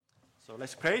So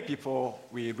let's pray before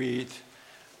we read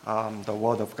the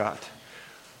Word of God.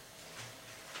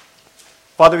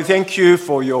 Father, we thank you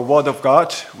for your Word of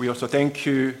God. We also thank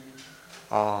you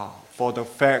for the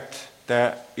fact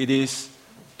that it is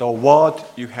the Word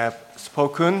you have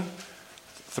spoken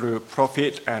through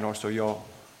prophet and also your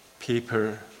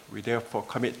people. We therefore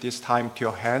commit this time to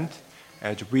your hand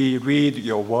as we read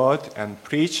your Word and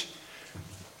preach.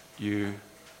 You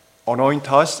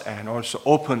anoint us and also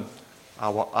open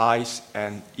our eyes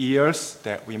and ears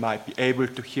that we might be able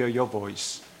to hear your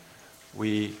voice.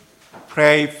 We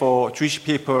pray for Jewish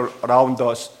people around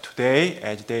us today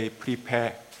as they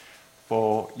prepare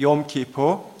for Yom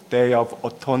Kippur, Day of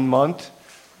Atonement.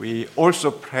 We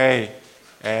also pray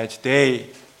as they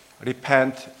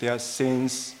repent their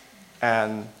sins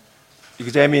and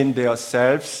examine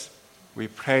themselves. We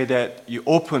pray that you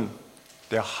open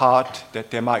their heart that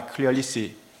they might clearly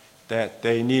see that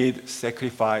they need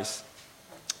sacrifice,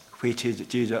 which is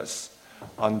Jesus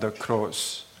on the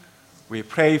cross. We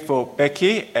pray for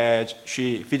Becky as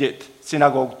she visits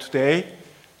synagogue today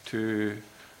to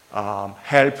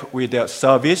help with their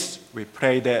service. We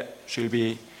pray that she'll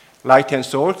be light and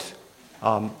salt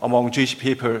among Jewish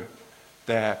people,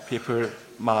 that people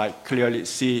might clearly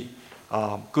see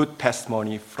good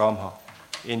testimony from her.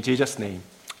 In Jesus' name,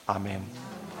 amen.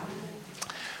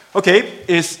 Okay,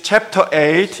 it's chapter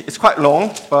 8. It's quite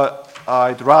long, but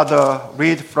I'd rather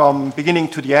read from beginning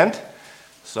to the end.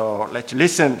 So let's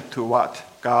listen to what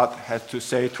God has to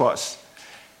say to us.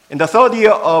 In the third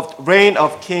year of the reign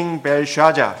of King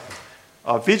Belshazzar,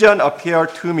 a vision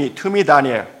appeared to me,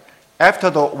 Daniel,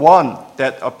 after the one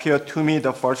that appeared to me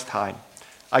the first time.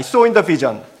 I saw in the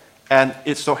vision, and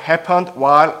it so happened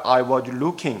while I was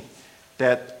looking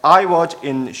that I was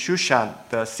in Shushan,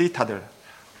 the citadel,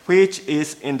 which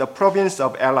is in the province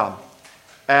of Elam.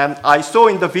 And I saw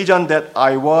in the vision that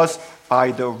I was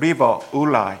by the river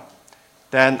Ulai.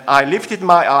 Then I lifted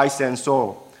my eyes and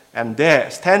saw, and there,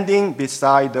 standing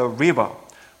beside the river,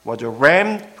 was a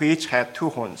ram which had two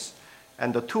horns.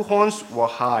 And the two horns were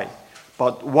high,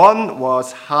 but one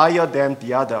was higher than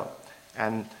the other,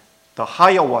 and the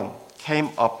higher one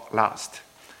came up last.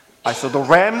 I saw the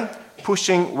ram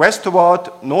pushing westward,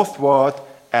 northward,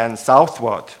 and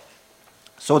southward,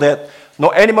 so that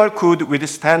no animal could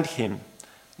withstand him,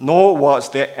 nor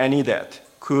was there any that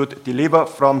could deliver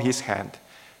from his hand.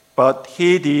 But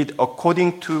he did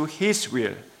according to his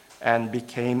will and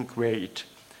became great.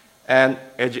 And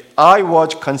as I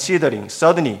was considering,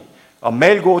 suddenly a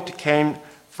male goat came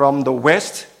from the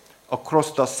west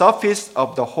across the surface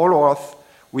of the whole earth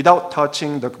without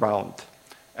touching the ground.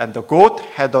 And the goat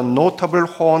had a notable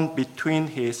horn between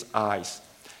his eyes.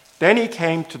 Then he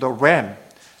came to the ram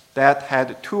that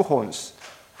had two horns,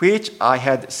 which I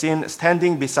had seen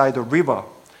standing beside the river,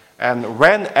 and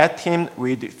ran at him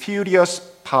with furious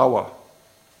power.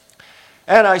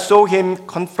 And I saw him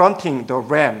confronting the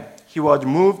ram. He was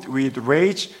moved with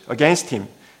rage against him,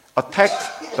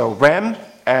 attacked the ram,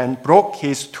 and broke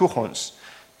his two horns.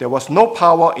 There was no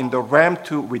power in the ram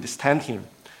to withstand him,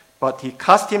 but he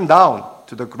cast him down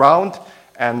to the ground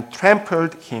and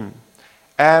trampled him.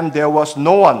 And there was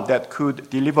no one that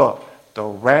could deliver the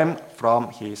ram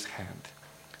from his hand.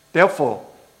 Therefore,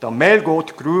 the male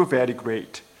goat grew very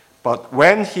great, but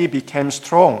when he became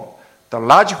strong, the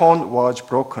large horn was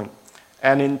broken,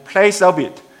 and in place of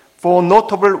it, four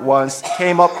notable ones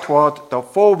came up toward the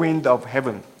four winds of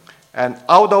heaven, and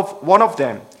out of one of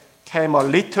them came a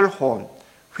little horn,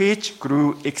 which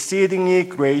grew exceedingly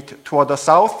great toward the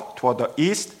south, toward the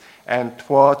east, and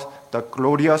toward the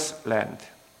glorious land.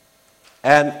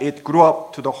 And it grew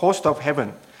up to the host of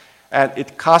heaven, and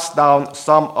it cast down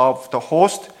some of the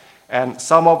host and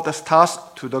some of the stars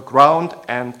to the ground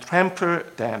and trampled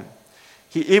them.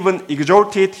 He even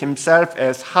exalted himself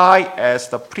as high as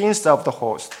the prince of the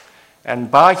host, and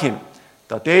by him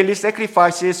the daily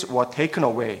sacrifices were taken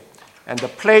away, and the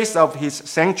place of his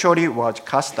sanctuary was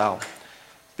cast down.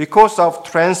 Because of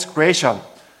transgression,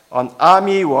 an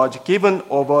army was given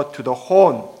over to the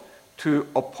horn to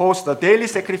oppose the daily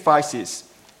sacrifices,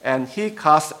 and he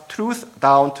cast truth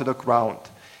down to the ground.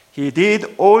 He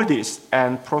did all this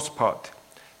and prospered.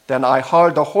 Then I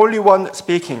heard the Holy One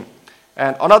speaking,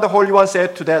 and another Holy One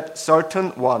said to that certain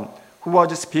one who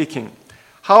was speaking,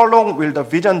 "How long will the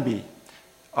vision be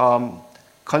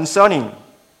concerning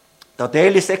the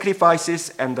daily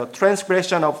sacrifices and the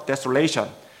transgression of desolation,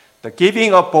 the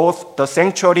giving of both the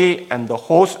sanctuary and the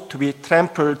host to be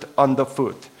trampled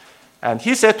underfoot?" And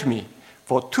he said to me,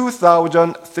 "For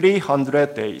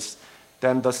 2,300 days,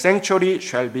 then the sanctuary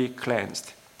shall be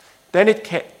cleansed." Then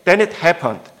it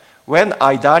happened, when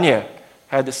I, Daniel,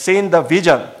 had seen the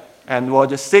vision and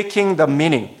was seeking the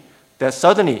meaning, that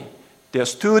suddenly there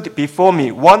stood before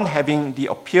me one having the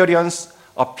appearance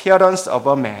of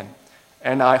a man.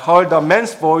 And I heard a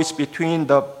man's voice between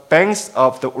the banks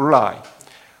of the Ulai,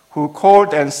 who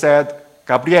called and said,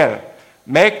 Gabriel,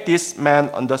 make this man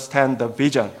understand the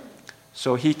vision.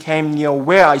 So he came near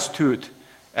where I stood.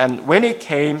 And when he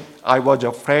came, I was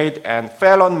afraid and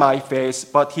fell on my face.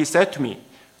 But he said to me,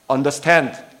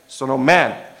 understand, son of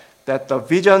man, that the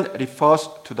vision refers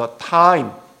to the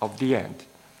time of the end.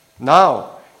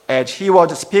 Now, as he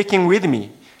was speaking with me,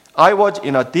 I was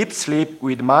in a deep sleep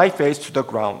with my face to the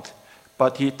ground.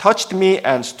 But he touched me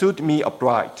and stood me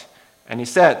upright. And he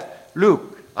said,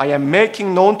 look, I am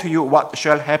making known to you what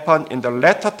shall happen in the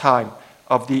latter time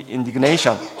of the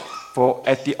indignation. For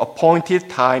at the appointed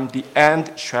time the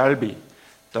end shall be.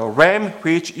 The ram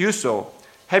which you saw,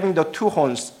 having the two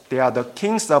horns, they are the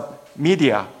kings of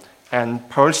Media and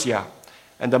Persia.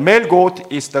 And the male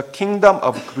goat is the kingdom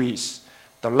of Greece.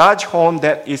 The large horn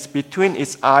that is between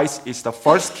its eyes is the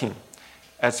first king.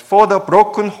 As for the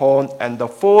broken horn and the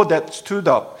four that stood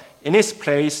up in its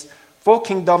place, 4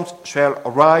 kingdoms shall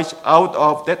arise out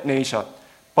of that nation,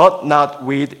 but not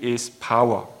with its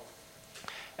power.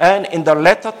 And in the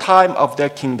latter time of their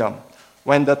kingdom,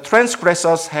 when the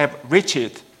transgressors have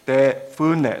reached their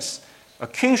fullness, a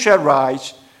king shall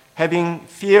rise, having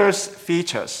fierce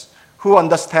features, who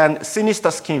understand sinister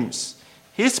schemes.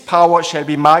 His power shall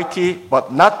be mighty,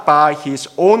 but not by his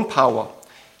own power.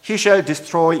 He shall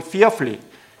destroy fearfully,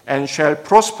 and shall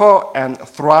prosper and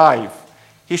thrive.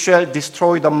 He shall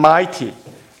destroy the mighty,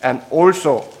 and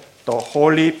also the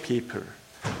holy people.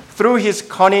 Through his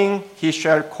cunning he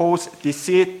shall cause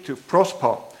deceit to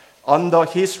prosper under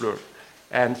his rule,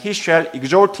 and he shall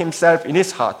exalt himself in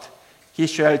his heart. He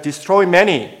shall destroy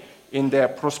many in their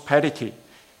prosperity.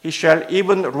 He shall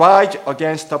even rise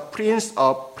against the prince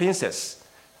of princes,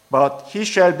 but he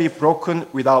shall be broken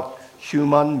without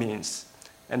human means.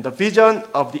 And the vision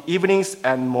of the evenings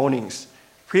and mornings,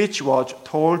 which was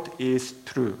told, is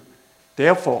true.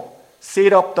 Therefore,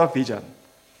 set up the vision,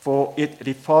 for it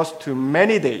refers to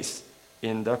many days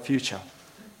in the future.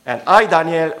 And I,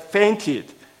 Daniel, fainted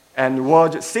and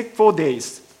was sick 4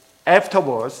 days.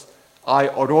 Afterwards, I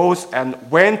arose and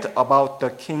went about the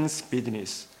king's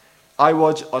business. I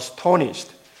was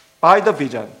astonished by the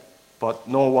vision, but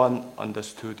no one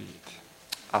understood it.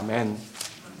 Amen.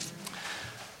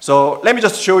 So let me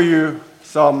just show you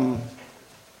some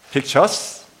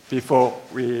pictures before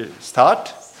we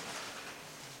start.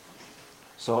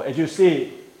 So as you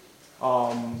see,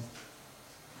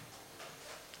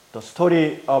 the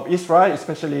story of Israel,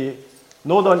 especially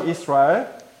northern Israel,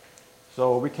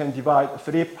 so we can divide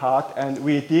 3 parts, and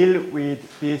we deal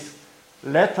with this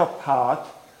latter part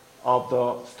of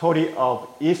the story of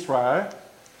Israel.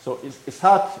 So it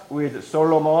starts with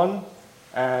Solomon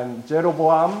and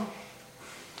Jeroboam,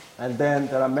 and then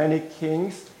there are many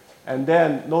kings, and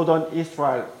then northern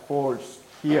Israel falls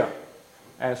here.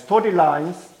 And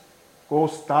storylines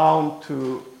goes down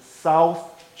to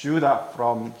South Judah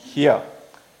from here.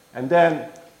 And then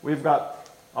we've got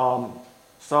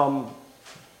some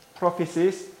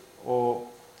prophecies or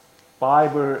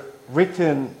Bible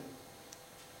written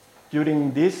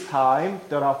during this time.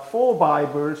 There are 4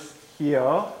 Bibles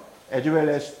here, as well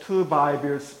as 2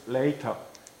 Bibles later.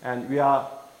 And we are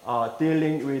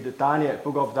dealing with Daniel,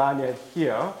 book of Daniel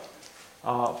here.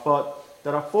 But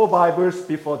there are 4 Bibles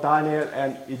before Daniel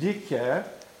and Ezekiel.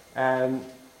 And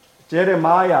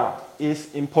Jeremiah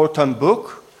is important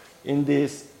book in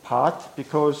this part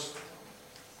because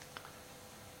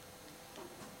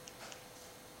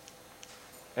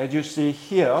as you see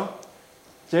here,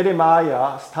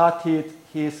 Jeremiah started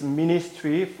his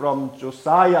ministry from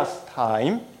Josiah's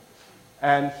time,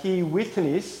 and he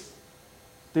witnessed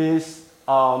this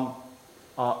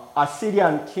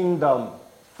Assyrian kingdom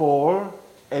fall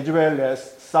as well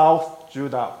as South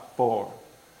Judah fall.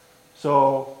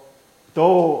 So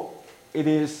though it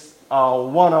is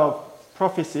one of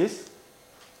prophecies,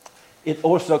 it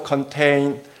also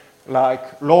contains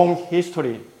like long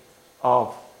history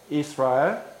of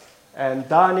Israel. And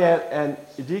Daniel and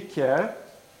Ezekiel,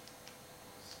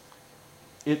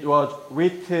 it was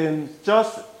written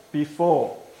just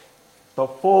before the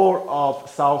fall of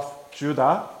South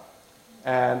Judah,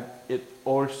 and it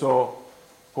also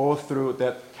goes through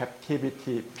that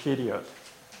captivity period.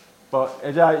 But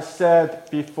as I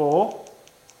said before,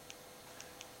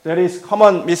 there is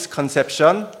common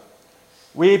misconception.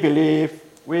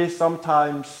 We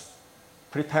sometimes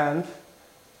pretend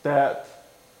that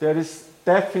there is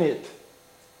definite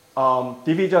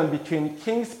division between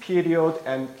king's period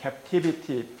and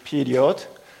captivity period.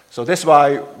 So that's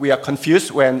why we are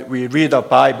confused when we read the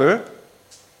Bible.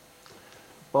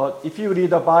 But if you read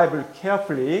the Bible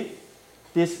carefully,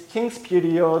 this king's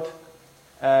period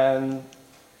and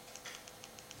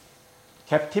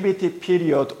captivity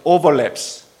period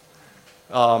overlaps.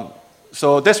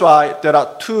 So that's why there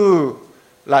are two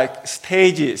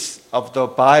stages of the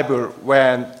Bible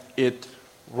when it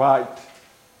writes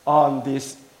on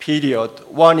this period.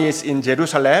 One is in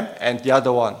Jerusalem and the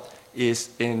other one is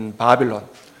in Babylon.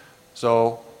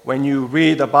 So when you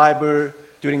read the Bible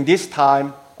during this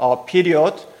time or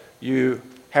period, you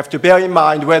have to bear in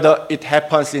mind whether it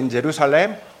happens in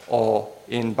Jerusalem or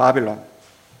in Babylon.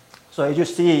 So as you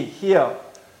see here,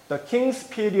 the king's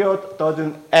period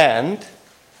doesn't end,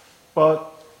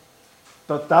 but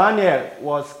the Daniel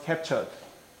was captured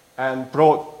and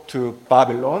brought to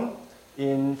Babylon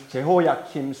in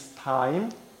Jehoiakim's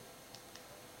time.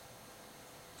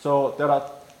 So there are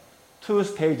two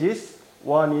stages.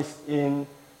 One is in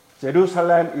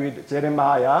Jerusalem with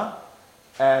Jeremiah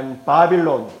and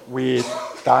Babylon with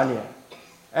Daniel.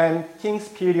 And king's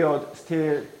period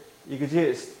still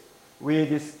exists with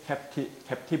this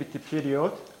captivity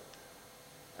period.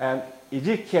 And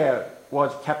Ezekiel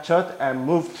was captured and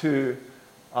moved to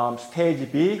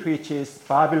stage B, which is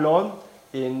Babylon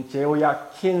in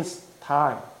Jehoiakim's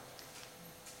time.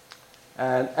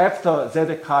 And after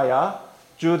Zedekiah,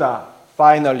 Judah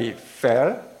finally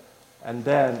fell, and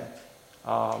then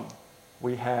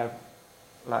we have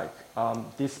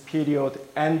this period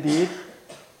ended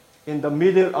in the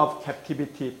middle of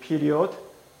captivity period,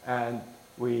 and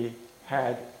we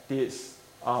had this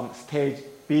stage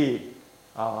B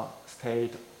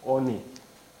state only.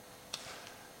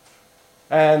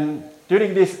 And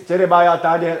during this Jeremiah,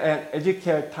 Daniel, and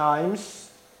Ezekiel times,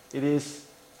 it is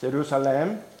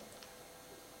Jerusalem.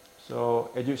 So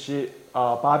as you see,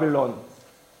 Babylon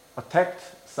attacked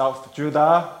South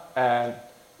Judah, and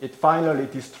it finally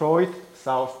destroyed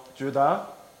South Judah.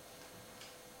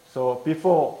 So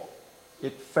before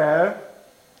it fell,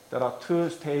 there are two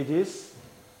stages.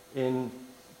 In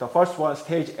the first one,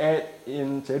 stage A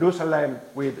in Jerusalem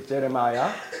with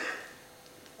Jeremiah,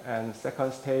 and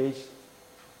second stage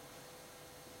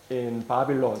in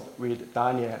Babylon with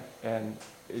Daniel and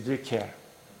Ezekiel.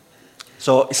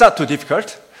 So it's not too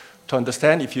difficult to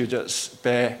understand if you just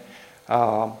bear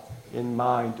in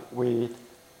mind with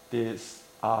these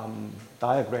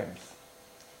diagrams.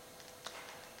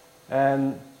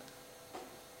 And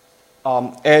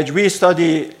as we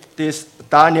study this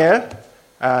Daniel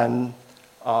and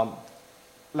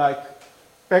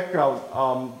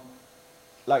background,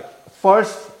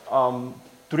 first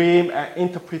dream and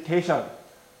interpretation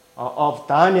of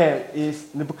Daniel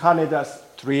is Nebuchadnezzar's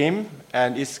dream,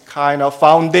 and it's kind of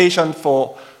foundation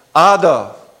for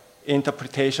other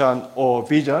interpretation or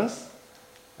visions.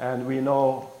 And we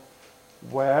know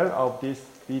well of this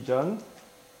vision.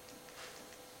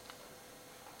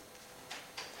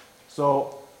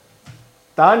 So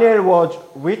Daniel was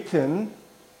written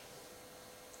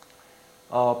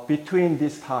between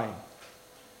this time.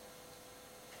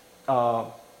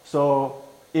 So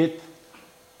it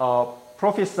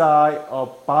prophesied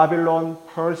of Babylon,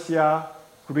 Persia,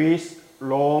 Greece,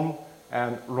 Rome,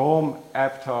 and Rome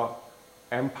after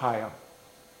empire.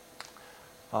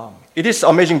 It is an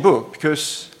amazing book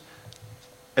because,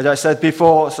 as I said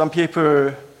before, some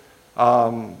people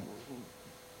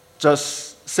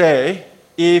just say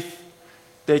if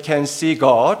they can see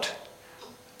God,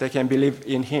 they can believe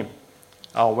in Him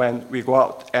when we go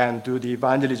out and do the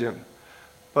evangelism.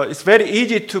 But it's very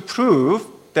easy to prove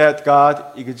that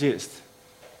God exists.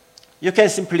 You can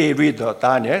simply read the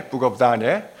book of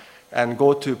Daniel, and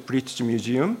go to British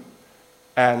Museum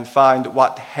and find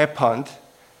what happened,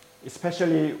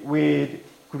 especially with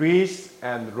Greece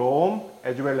and Rome,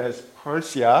 as well as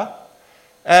Persia,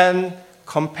 and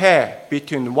compare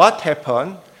between what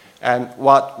happened and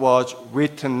what was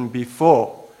written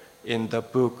before in the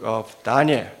book of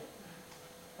Daniel.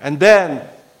 And then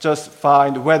just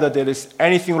find whether there is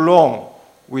anything wrong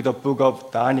with the book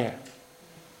of Daniel.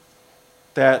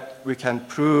 That we can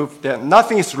prove that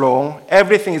nothing is wrong,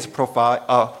 everything is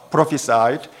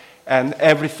prophesied, and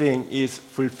everything is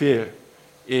fulfilled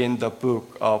in the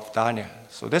book of Daniel.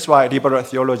 So that's why liberal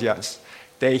theologians,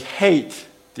 they hate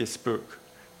this book,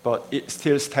 but it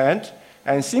still stands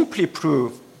and simply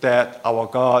proves that our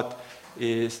God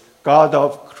is God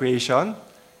of creation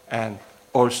and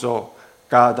also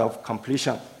God of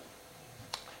completion.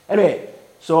 Anyway,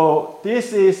 so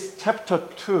this is chapter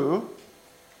 2,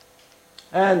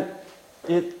 and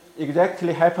it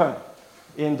exactly happened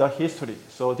in the history.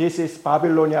 So this is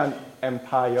Babylonian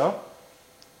Empire.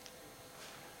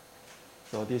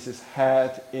 So this is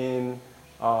had in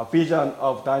vision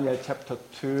of Daniel chapter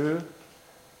 2.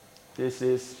 This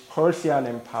is Persian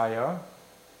Empire.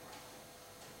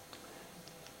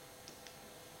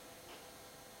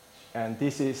 And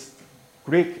this is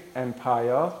Greek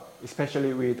Empire,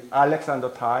 especially with Alexander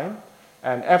time.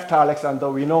 And after Alexander,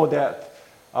 we know that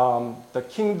the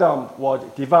kingdom was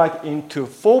divided into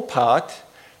 4 parts,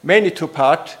 mainly 2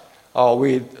 parts,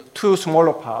 with 2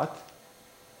 smaller parts.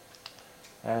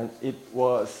 And it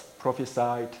was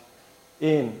prophesied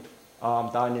in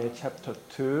Daniel chapter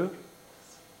 2.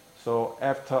 So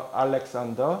after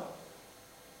Alexander,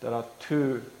 there are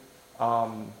 2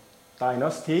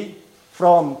 dynasties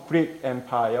from Greek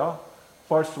Empire.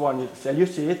 First one is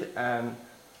Seleucid, and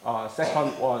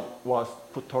second one was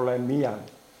Ptolemaic.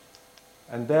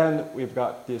 And then we've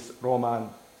got this Roman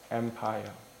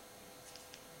Empire.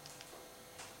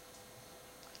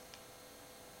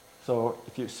 So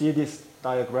if you see this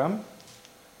diagram,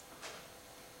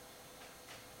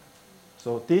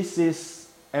 so this is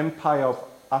Empire of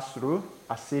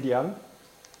Assyrian,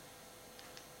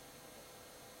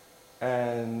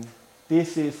 and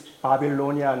this is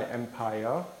Babylonian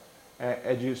Empire.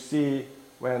 As you see,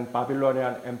 when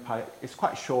Babylonian Empire is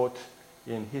quite short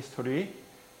in history,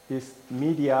 this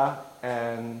Media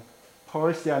and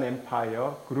Persian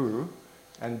Empire grew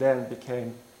and then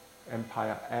became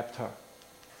empire after.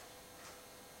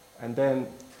 And then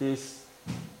this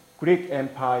Greek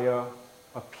Empire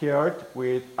appeared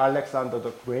with Alexander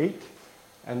the Great,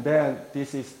 and then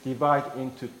this is divided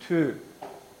into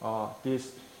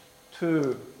these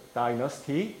two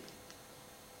dynasties,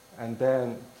 and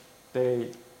then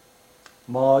they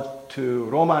merged to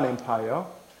Roman Empire,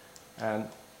 and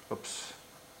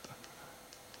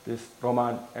this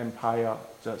Roman Empire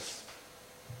just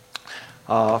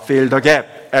filled the gap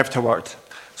afterward.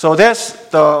 So that's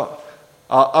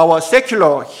our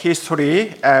secular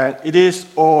history, and it is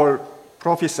all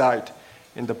prophesied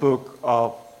in the book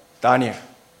of Daniel.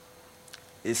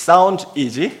 It sounds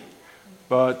easy,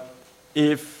 but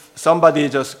if somebody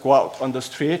just go out on the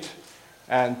street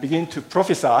and begin to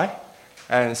prophesy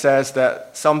and says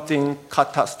that something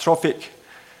catastrophic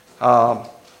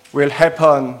will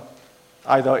happen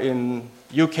either in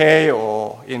UK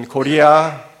or in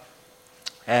Korea,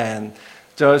 and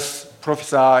just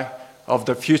prophesy of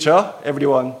the future,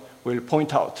 everyone will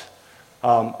point out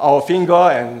our finger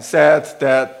and said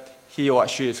that he or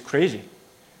she is crazy.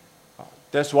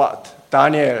 That's what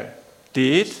Daniel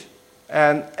did,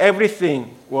 and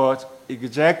everything was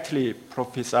exactly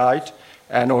prophesied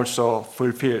and also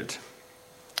fulfilled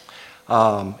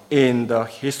in the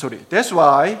history. That's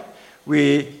why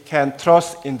we can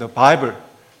trust in the Bible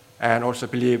and also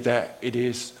believe that it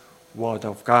is Word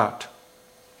of God.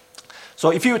 So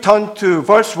if you turn to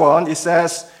verse 1, it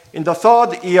says, "In the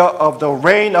 3rd year of the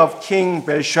reign of King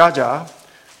Belshazzar,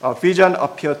 a vision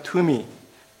appeared to me,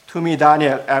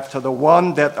 Daniel, after the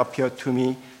one that appeared to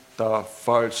me the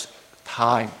first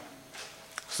time."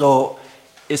 So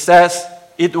it says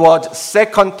it was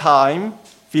second time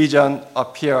vision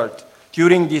appeared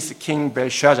during this King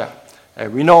Belshazzar.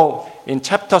 And we know in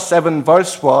chapter 7,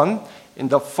 verse 1, in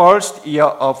the 1st year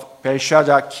of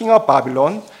Belshazzar, king of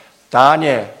Babylon,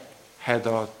 Daniel had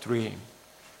a dream.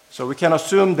 So we can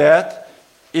assume that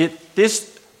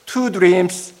these 2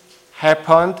 dreams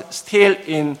happened still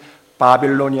in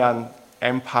Babylonian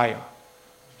Empire.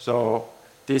 So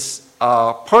this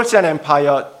Persian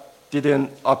Empire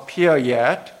didn't appear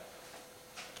yet.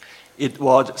 It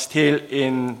was still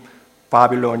in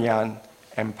Babylonian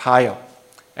Empire.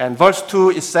 And verse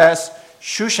 2, it says,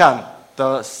 Shushan,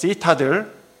 the citadel,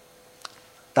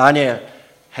 Daniel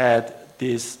had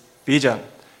this vision.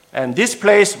 And this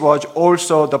place was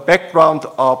also the background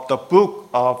of the book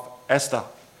of Esther.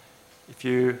 If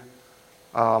you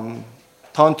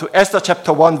turn to Esther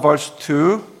chapter 1, verse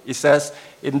 2, it says,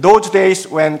 "In those days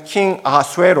when King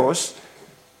Ahasuerus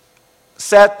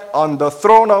sat on the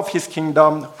throne of his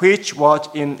kingdom, which was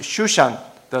in Shushan,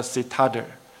 the citadel."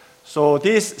 So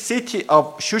this city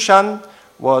of Shushan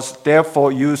was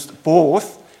therefore used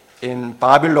both in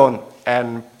Babylon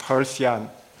and Persian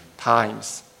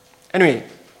times. Anyway,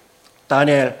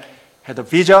 Daniel had a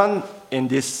vision in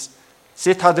this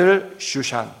citadel,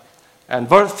 Shushan. And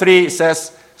verse 3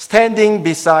 says, "Standing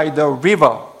beside the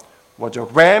river was a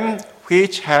ram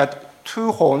which had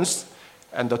 2 horns,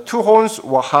 and the 2 horns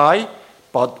were high,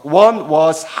 but one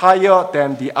was higher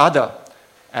than the other,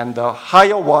 and the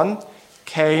higher one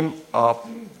came up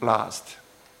last."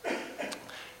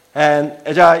 And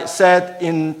as I said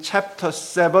in chapter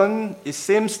 7, it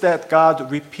seems that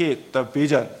God repeated the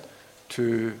vision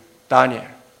to Daniel.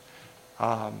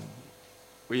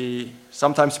 We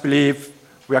sometimes believe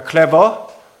we are clever,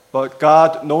 but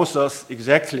God knows us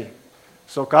exactly.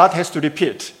 So God has to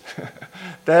repeat.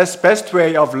 That's the best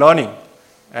way of learning.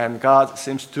 And God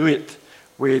seems to do it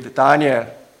with Daniel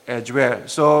as well.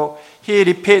 So he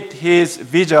repeats his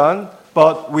vision,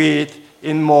 but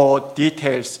in more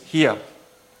details here.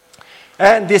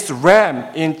 And this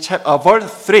ram in verse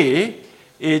 3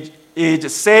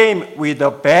 is same with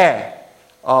the bear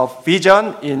of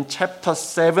vision in chapter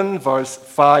 7, verse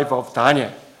 5 of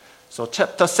Daniel. So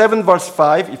chapter 7, verse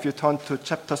 5, if you turn to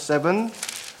chapter 7,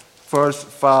 verse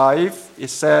 5, it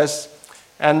says,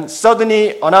 "And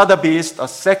suddenly another beast, a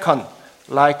second,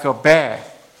 like a bear.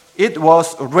 It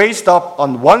was raised up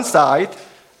on one side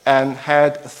and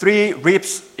had 3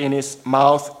 ribs in its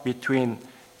mouth between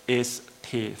its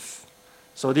teeth."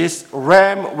 So this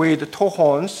ram with 2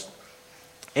 horns,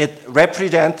 it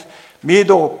represents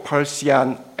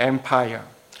Medo-Persian Empire.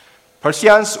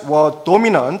 Persians were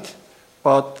dominant,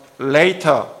 but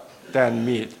later than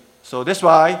Mede. So that's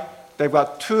why they've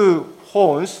got 2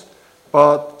 horns,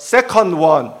 but second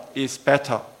one is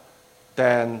better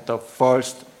than the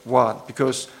first one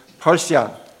because Persian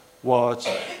was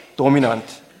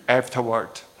dominant afterward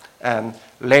and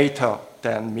later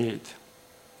than Mede.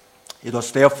 It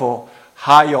was therefore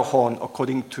higher horn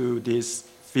according to this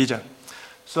vision.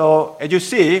 So as you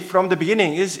see from the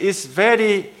beginning, it's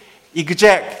very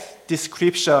exact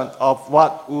description of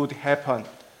what would happen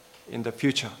in the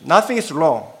future. Nothing is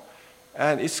wrong.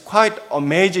 And it's quite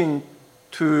amazing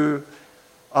to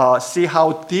see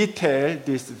how detailed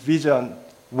this vision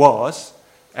was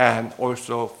and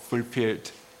also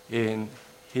fulfilled in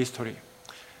history.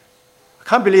 I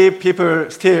can't believe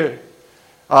people still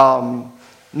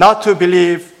not to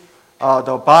believe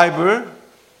the Bible,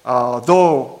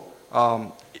 though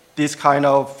these kind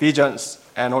of visions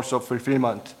and also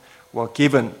fulfillment were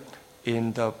given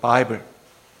in the Bible.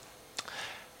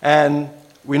 And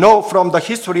we know from the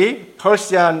history,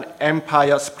 Persian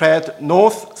Empire spread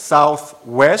north, south,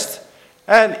 west,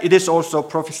 and it is also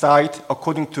prophesied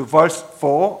according to verse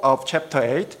 4 of chapter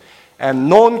 8, and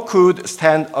none could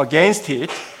stand against it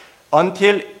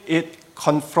until it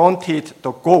confronted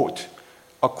the goat,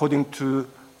 according to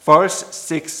verse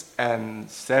 6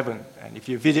 and 7. And if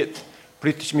you visit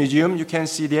British Museum, you can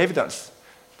see the evidence.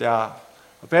 They are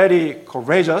very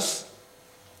courageous.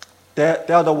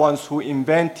 They are the ones who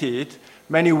invented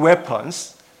many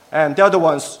weapons, and they are the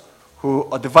ones who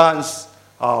advanced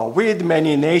with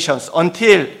many nations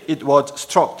until it was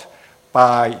struck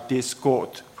by this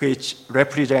goat, which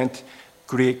represents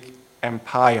Greek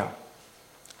Empire.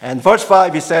 And verse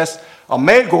 5, it says, "A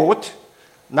male goat,"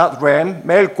 not ram,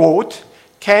 male goat,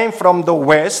 "came from the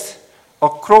west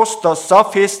across the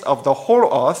surface of the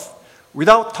whole earth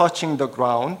without touching the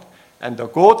ground, and the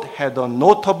goat had a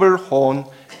notable horn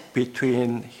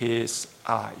between his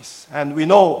eyes." And we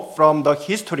know from the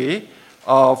history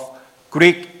of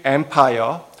Greek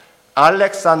Empire,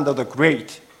 Alexander the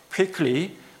Great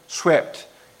quickly swept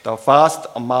the vast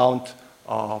amount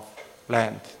of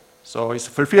land. So it's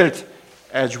fulfilled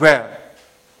as well.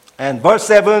 And verse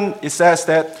 7, it says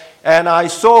that, "And I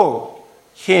saw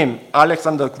him,"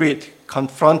 Alexander the Great,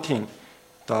 "confronting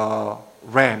the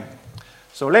ram."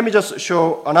 So let me just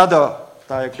show another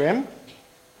diagram.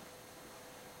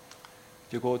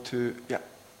 You go to, yeah.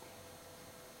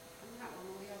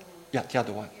 Yeah, the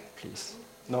other one, please.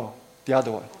 No, the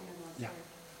other one. Yeah.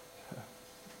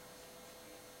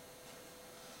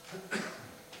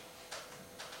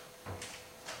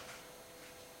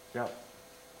 Yeah.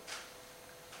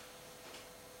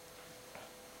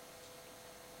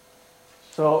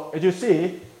 So as you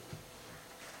see,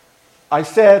 I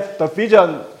said the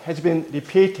vision has been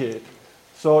repeated.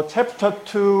 So chapter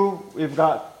 2, we've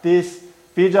got this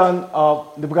vision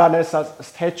of Nebuchadnezzar's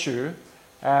statue,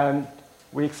 and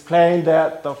we explained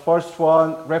that the first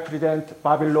one represents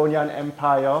Babylonian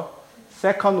Empire,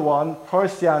 second one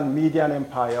Persian Median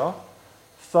Empire,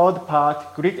 third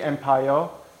part Greek Empire,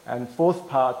 and fourth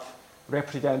part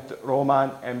represents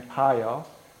Roman Empire,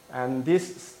 and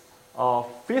this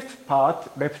fifth part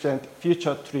represents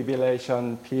future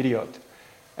tribulation period.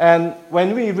 And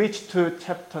when we reach to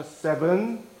chapter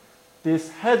 7, this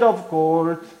head of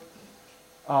gold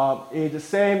is the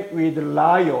same with the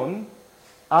lion,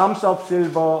 arms of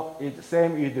silver is the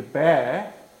same with the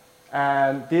bear,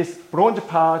 and this bronze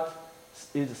part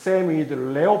is the same with the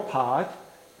leopard,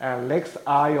 and legs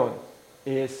iron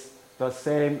is the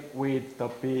same with the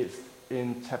beast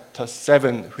in chapter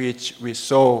 7, which we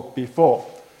saw before.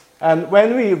 And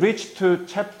when we reach to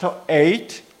chapter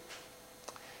 8,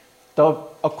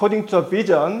 according to the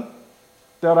vision,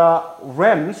 there are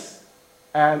rams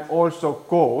and also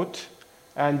goat,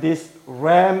 and this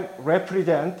ram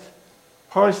represents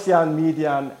Persian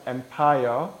Median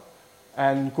Empire,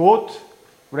 and goat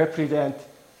represent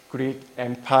Greek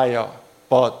Empire,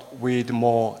 but with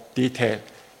more detail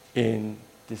in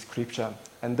description.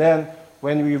 And then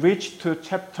when we reach to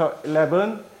chapter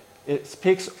 11, it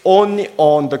speaks only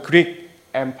on the Greek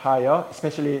Empire,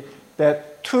 especially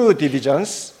that two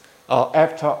divisions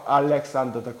after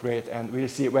Alexander the Great. And we'll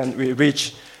see when we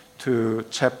reach to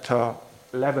chapter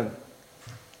 11.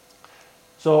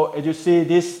 So as you see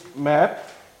this map,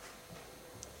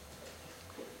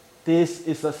 this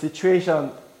is the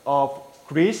situation of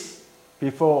Greece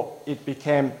before it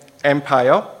became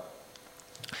empire.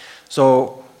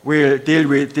 So we'll deal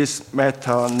with this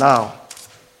matter now.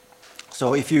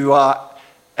 So if you are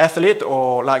athlete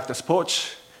or like the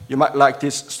sports, you might like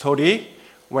this story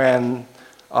when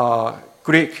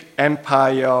Greek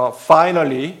Empire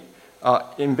finally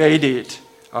invaded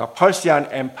Persian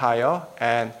Empire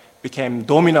and became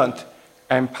dominant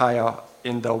empire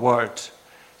in the world.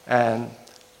 And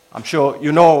I'm sure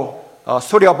you know a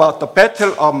story about the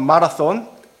Battle of Marathon,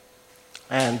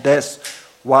 and that's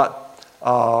what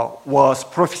was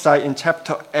prophesied in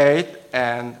chapter 8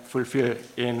 and fulfilled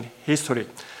in history.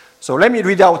 So let me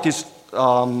read out this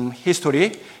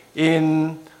history.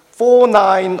 In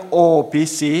 490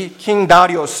 BC, King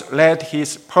Darius led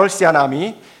his Persian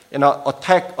army in an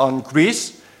attack on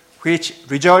Greece, which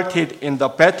resulted in the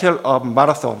Battle of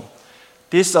Marathon.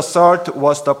 This assault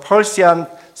was the Persian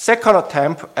second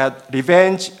attempt at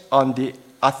revenge on the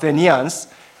Athenians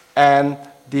and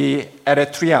the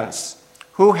Eretrians,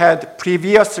 who had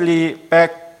previously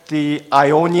backed the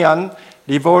Ionian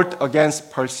revolt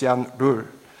against Persian rule.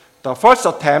 The first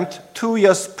attempt, 2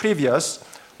 years previous,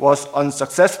 was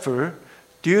unsuccessful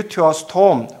due to a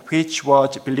storm which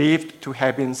was believed to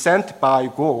have been sent by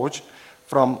gods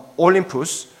from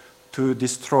Olympus to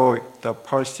destroy the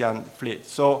Persian fleet.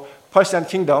 So Persian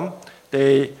kingdom,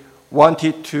 they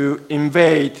wanted to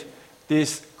invade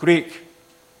this Greek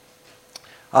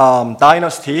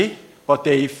dynasty, but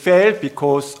they failed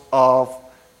because of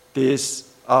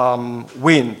this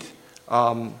wind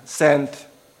sent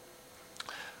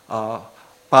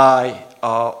by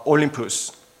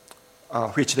Olympus,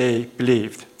 which they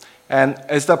believed. And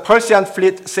as the Persian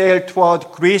fleet sailed toward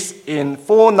Greece in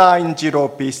 490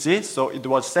 BC, so it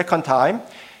was second time,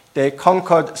 they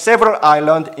conquered several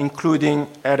islands, including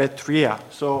Eretria.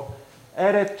 So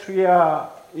Eretria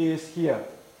is here.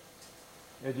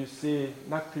 As you see,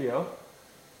 not clear,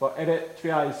 but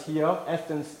Eretria is here,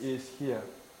 Athens is here.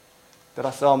 There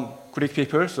are some Greek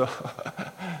people, so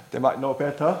they might know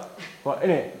better. But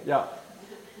anyway, yeah.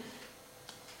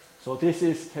 So this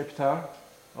is capital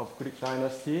of Greek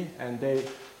dynasty, and they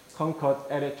conquered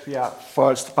Eretria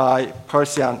first by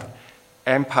Persian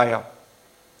Empire.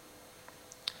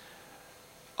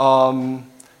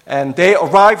 And they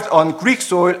arrived on Greek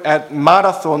soil at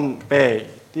Marathon Bay.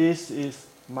 This is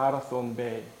Marathon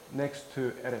Bay, next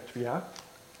to Eretria.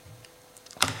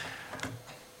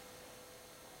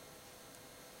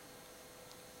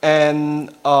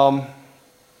 And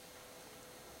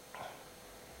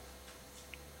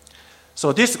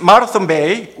so this Marathon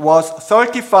Bay was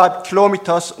 35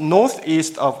 kilometers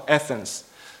northeast of Athens.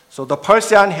 So the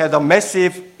Persians had a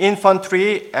massive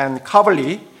infantry and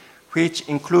cavalry, which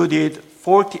included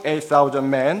 48,000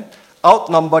 men,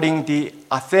 outnumbering the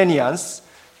Athenians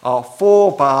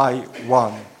 4 by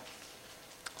 1.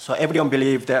 So everyone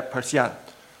believed that Persians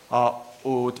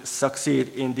would succeed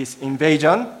in this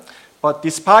invasion. But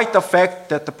despite the fact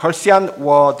that the Persians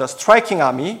were the striking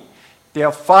army,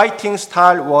 their fighting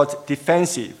style was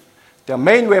defensive. Their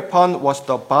main weapon was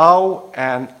the bow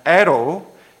and arrow,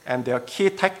 and their key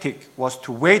tactic was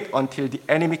to wait until the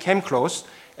enemy came close,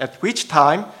 at which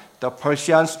time the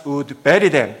Persians would bury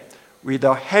them with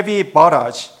a heavy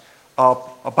barrage of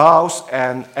bows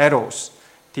and arrows.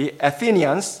 The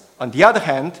Athenians, on the other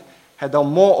hand, had a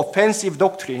more offensive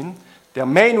doctrine. Their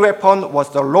main weapon was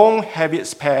the long, heavy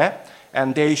spear,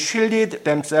 and they shielded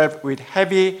themselves with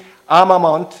heavy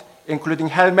armament, including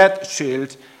helmet,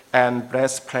 shield, and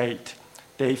breastplate.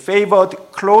 They favored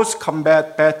close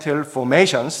combat battle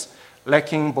formations,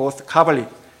 lacking both cavalry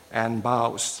and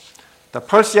bows. The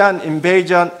Persian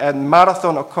invasion at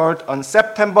Marathon occurred on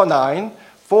September 9,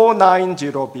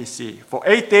 490 BC. For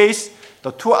 8 days,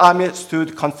 the two armies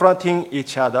stood confronting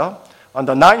each other. On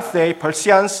the 9th day,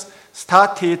 Persians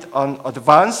started an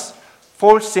advance,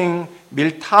 forcing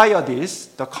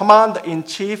Miltiades, the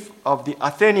commander-in-chief of the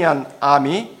Athenian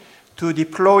army, to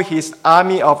deploy his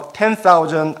army of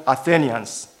 10,000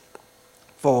 Athenians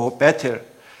for battle.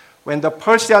 When the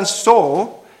Persians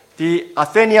saw the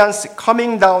Athenians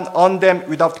coming down on them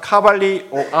without cavalry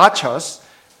or archers,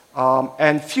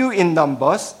 and few in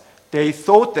numbers, they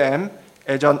thought them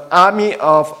as an army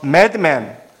of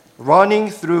madmen running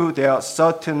through their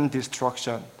certain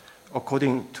destruction,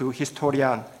 according to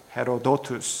historian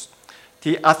Herodotus.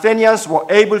 The Athenians were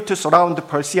able to surround the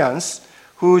Persians,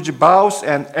 whose bows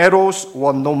and arrows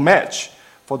were no match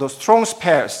for the strong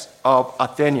spears of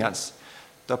Athenians.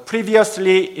 The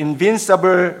previously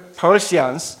invincible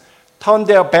Persians turned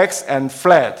their backs and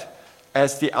fled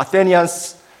as the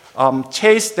Athenians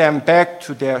chased them back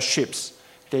to their ships.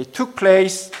 They took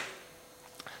place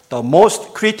the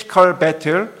most critical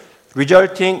battle,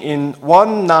 resulting in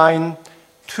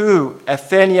 192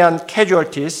 Athenian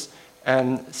casualties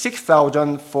and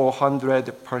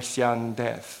 6,400 Persian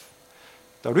deaths.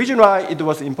 The reason why it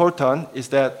was important is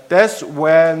that that's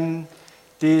when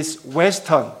this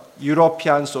Western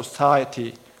European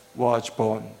society was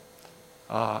born,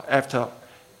 after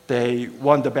they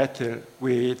won the battle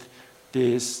with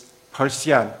this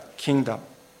Persian kingdom.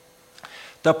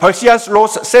 The Persians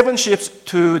lost 7 ships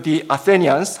to the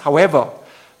Athenians. However,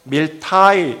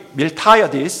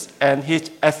 Miltiades and his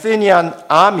Athenian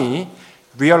army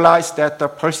realized that the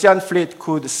Persian fleet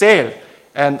could sail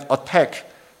and attack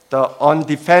the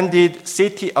undefended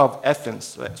city of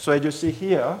Athens. So as you see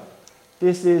here,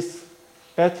 this is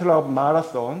Battle of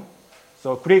Marathon.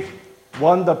 So Greek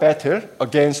won the battle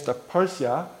against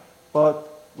Persia, but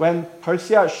when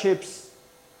Persia ships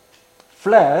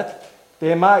fled,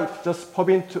 they might just pop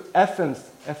into Athens.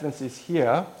 Athens is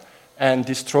here, and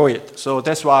destroy it. So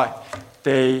that's why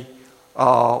they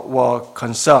were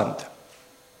concerned.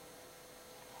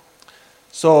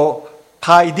 So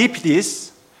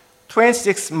Paidipides,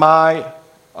 26 mile,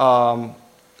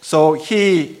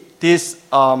 this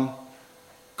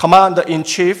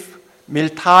commander-in-chief,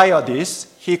 Miltiades,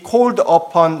 he called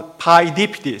upon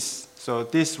Paidipides. So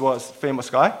this was a famous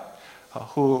guy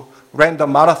who ran the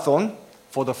marathon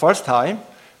for the first time,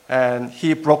 and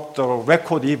he broke the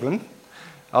record even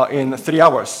in 3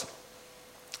 hours.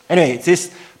 Anyway,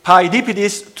 this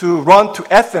Paidipides to run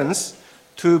to Athens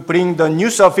to bring the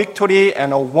news of victory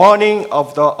and a warning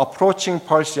of the approaching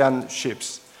Persian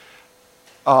ships.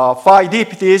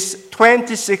 Paidipides'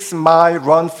 26-mile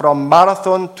run from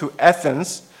Marathon to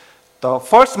Athens, the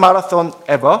first marathon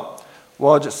ever,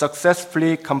 was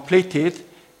successfully completed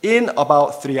in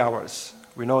about 3 hours.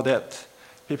 We know that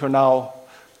people now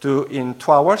do in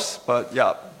 2 hours, but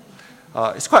yeah,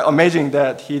 it's quite amazing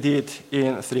that he did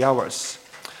in 3 hours.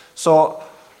 So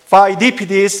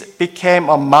Paidipides became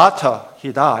a martyr.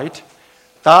 He died,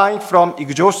 dying from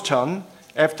exhaustion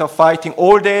after fighting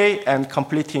all day and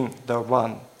completing the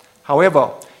run.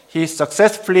 However, he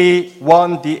successfully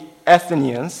won the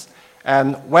Athenians,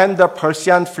 and when the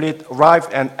Persian fleet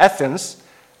arrived at Athens,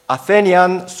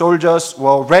 Athenian soldiers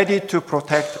were ready to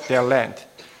protect their land.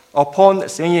 Upon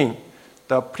seeing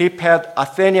the prepared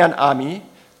Athenian army,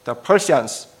 the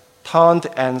Persians turned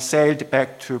and sailed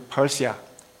back to Persia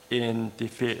in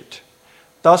defeat.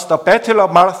 Thus, the Battle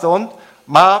of Marathon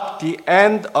marked the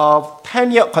end of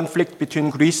 10-year conflict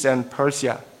between Greece and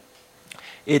Persia.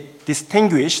 It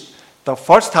distinguished the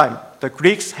first time the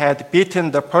Greeks had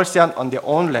beaten the Persians on their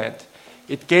own land.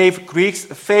 It gave Greeks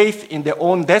faith in their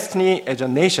own destiny as a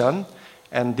nation,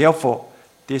 and therefore,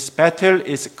 this battle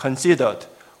is considered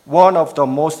one of the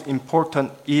most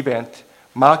important events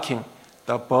marking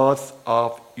the birth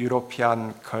of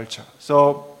European culture.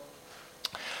 So,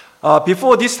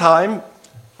 before this time,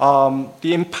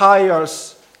 the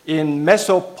empires in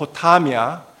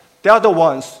Mesopotamia, they are the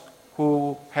ones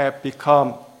who have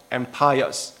become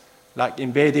empires, like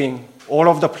invading all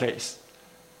over the place.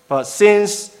 But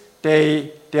since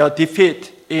their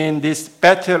defeat in this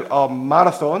Battle of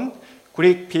Marathon,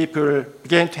 Greek people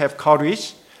began to have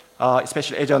courage,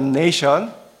 especially as a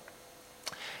nation,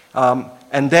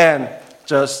 and then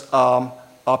just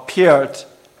appeared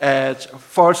as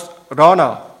first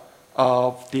runner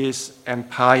of these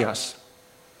empires.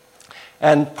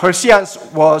 And Persians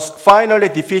was finally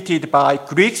defeated by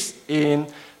Greeks in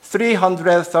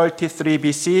 333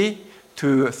 BC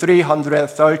to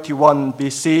 331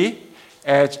 BC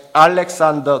as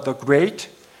Alexander the Great.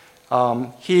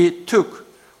 He took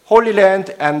Holy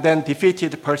Land and then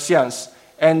defeated Persians,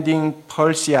 ending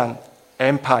Persian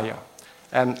Empire.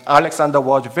 And Alexander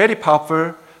was very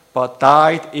powerful, but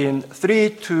died in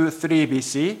 323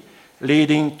 BC,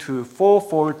 leading to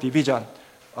fourfold division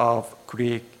of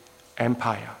Greek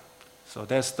Empire. So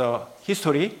that's the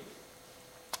history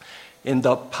in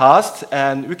the past,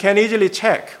 and we can easily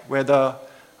check whether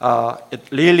it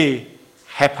really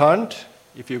happened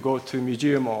if you go to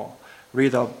museum or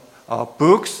read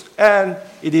books, and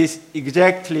it is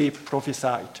exactly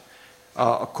prophesied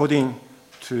according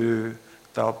to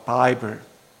the Bible.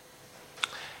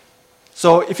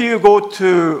 So if you go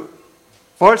to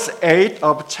verse 8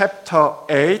 of chapter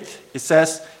 8, it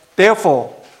says,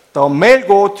 "Therefore, the male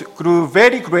goat grew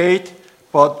very great,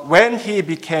 but when he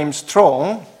became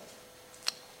strong,"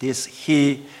 this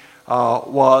he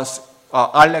was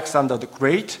Alexander the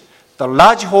Great, "the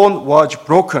large horn was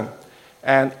broken,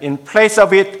 and in place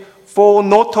of it, 4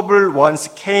 notable ones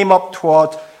came up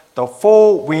toward the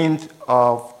 4 winds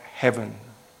of heaven."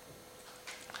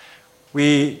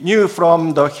 We knew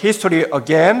from the history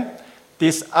again,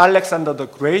 this Alexander the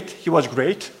Great, he was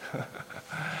great.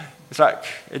 It's like,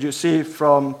 as you see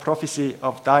from prophecy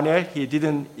of Daniel, he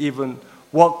didn't even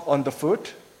walk on the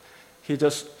foot. He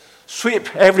just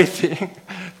sweep everything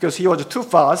because he was too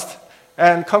fast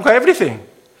and conquer everything.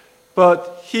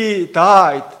 But he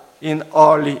died in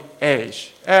early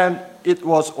age. And it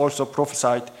was also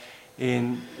prophesied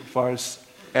in verse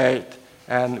 8.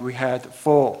 And we had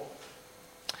 4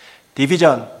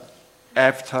 divisions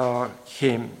after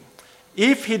him.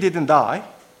 If he didn't die,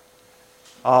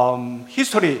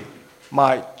 history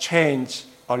might change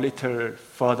a little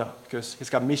further because he's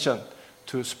got mission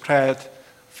to spread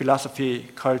philosophy,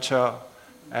 culture,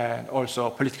 and also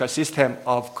political system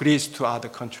of Greece to other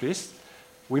countries.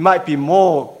 We might be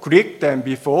more Greek than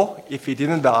before if he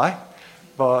didn't die,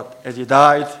 but as he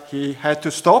died, he had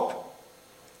to stop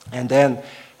and then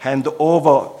hand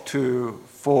over to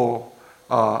 4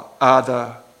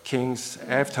 other kings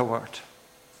afterward.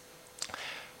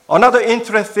 Another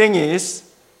interesting thing is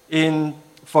in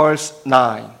verse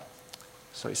 9.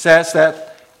 So it says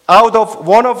that out of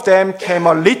one of them came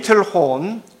a little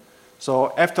horn.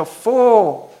 So after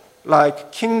 4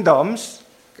 kingdoms,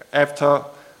 after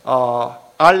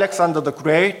Alexander the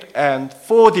Great, and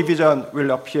 4 divisions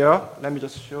will appear. Let me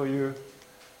just show you.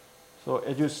 So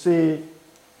as you see,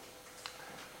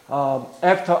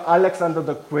 after Alexander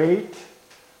the Great,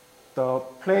 the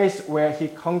place where he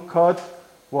conquered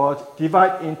was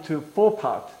divided into 4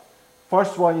 parts.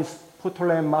 First one is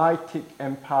Ptolemaic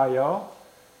Empire.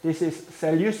 This is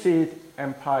Seleucid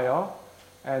Empire.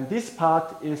 And this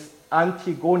part is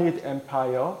Antigonid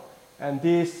Empire. And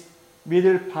this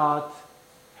middle part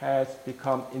has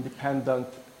become independent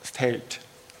state.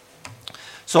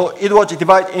 So it was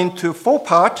divided into 4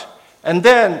 parts. And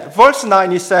then verse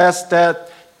 9, it says that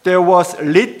there was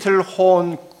little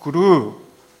horn grew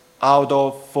out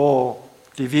of 4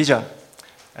 divisions.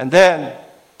 And then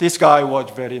this guy was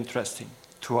very interesting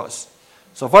to us.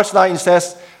 So verse 9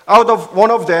 says, out of one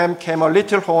of them came a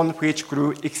little horn which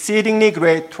grew exceedingly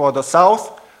great toward the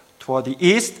south, toward the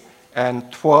east, and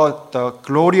toward the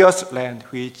glorious land,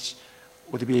 which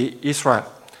would be Israel.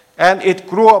 And it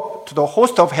grew up to the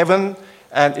host of heaven,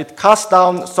 and it cast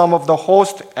down some of the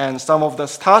host and some of the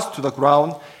stars to the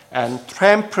ground, and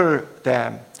trampled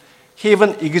them. He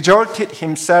even exalted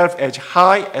himself as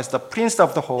high as the prince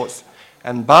of the host,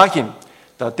 and by him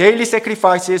the daily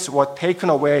sacrifices were taken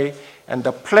away, and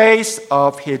the place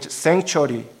of his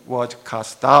sanctuary was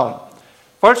cast down.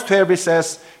 Verse 12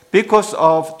 says, because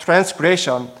of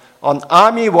transgression, an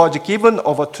army was given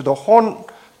over to the horn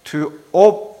to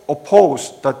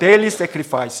oppose the daily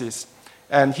sacrifices,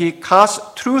 and he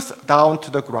cast truth down to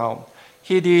the ground.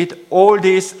 He did all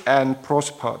this and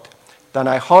prospered. Then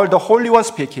I heard the Holy One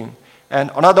speaking, and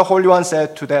another Holy One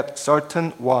said to that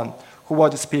certain one who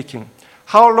was speaking,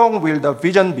 how long will the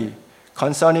vision be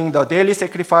concerning the daily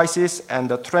sacrifices and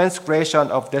the transgression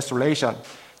of desolation,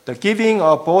 the giving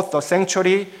of both the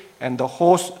sanctuary and the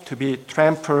host to be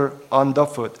trampled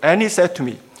underfoot? And he said to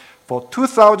me, for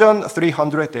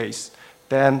 2,300 days,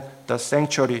 then the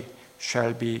sanctuary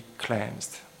shall be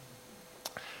cleansed.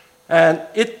 And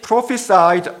it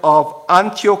prophesied of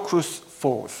Antiochus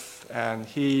IV, and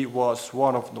he was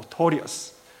one of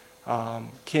notorious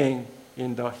king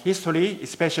in the history,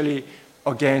 especially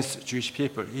against Jewish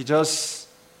people. He just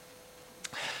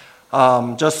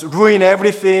ruined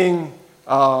everything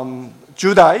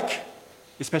Judaic,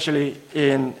 especially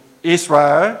in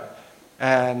Israel,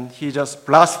 and he just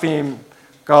blasphemed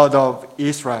God of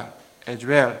Israel as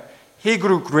well. He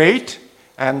grew great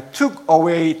and took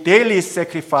away daily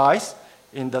sacrifice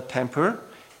in the temple,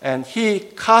 and he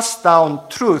cast down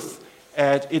truth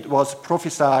as it was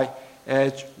prophesied,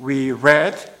 as we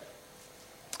read,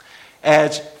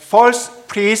 as false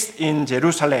priests in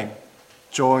Jerusalem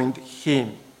joined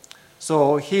him.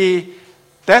 So he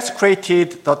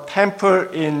desecrated the temple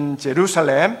in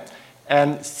Jerusalem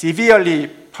and severely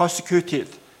persecuted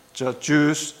the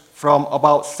Jews from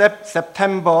about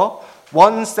September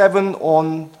 170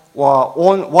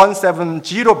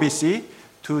 BC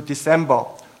to December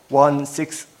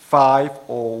 165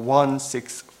 or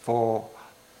 164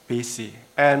 BC.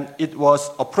 And it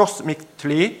was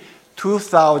approximately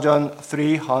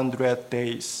 2,300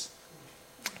 days,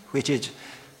 which is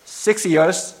 6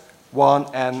 years, 1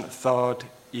 1/3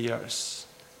 years.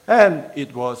 And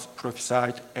it was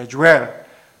prophesied as well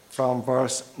from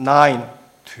verse 9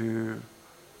 to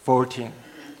 14.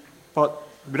 But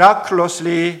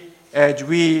miraculously, as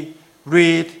we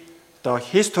read the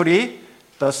history,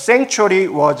 the sanctuary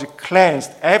was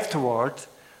cleansed afterward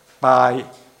by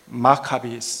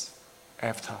Maccabees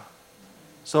after.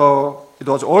 So it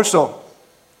was also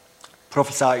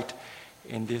prophesied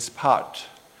in this part.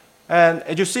 And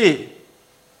as you see,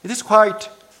 it is quite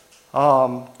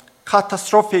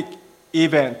catastrophic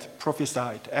event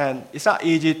prophesied. And it's not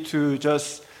easy to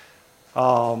just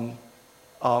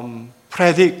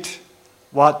predict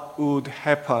what would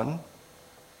happen,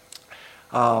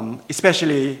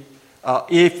 especially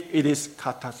if it is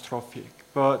catastrophic.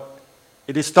 But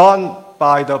it is done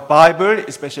by the Bible,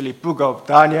 especially book of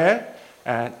Daniel,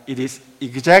 and it is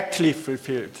exactly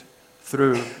fulfilled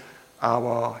through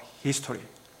our history.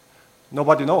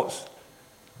 Nobody knows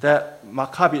that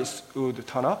Maccabees would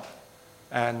turn up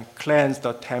and cleanse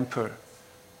the temple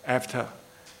after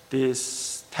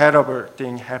this terrible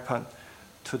thing happened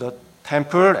to the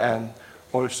temple and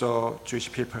also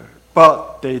Jewish people.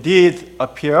 But they did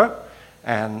appear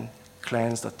and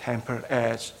cleanse the temple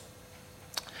as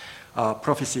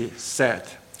prophecy said.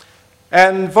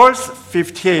 And verse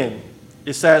 15,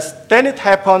 it says, "Then it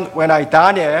happened when I,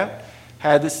 Daniel,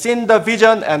 had seen the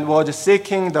vision and was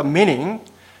seeking the meaning,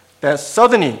 that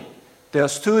suddenly there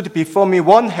stood before me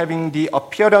one having the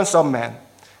appearance of man.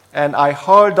 And I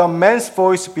heard a man's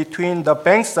voice between the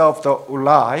banks of the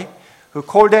Ulai, who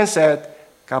called and said,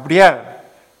 'Gabriel,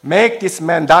 make this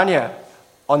man Daniel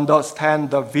understand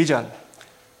the vision.'"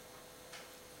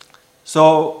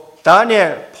 So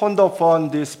Daniel pondered upon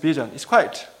this vision. It's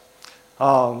quite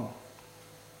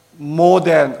more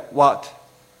than what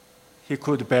he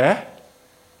could bear.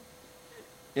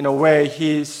 In a way,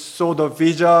 he saw the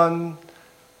vision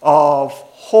of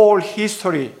whole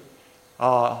history,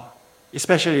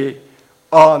 especially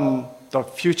on the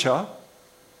future.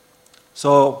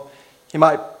 So he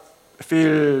might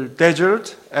feel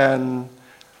dazzled and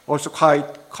also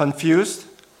quite confused,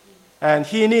 and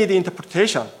he needs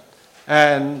interpretation.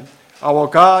 And our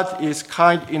God is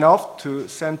kind enough to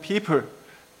send people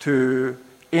to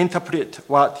interpret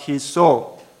what he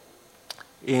saw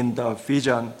in the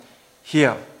vision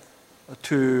here,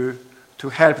 to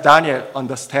help Daniel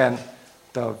understand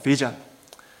the vision.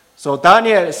 So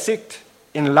Daniel sought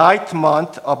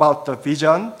enlightenment about the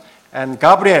vision, and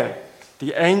Gabriel,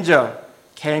 the angel,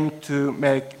 came to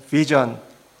make vision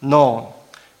known.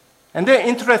 And the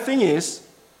interesting thing is,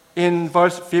 in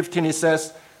verse 15 it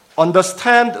says,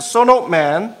 "Understand, Son of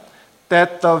Man,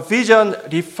 that the vision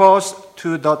refers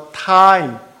to the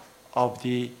time of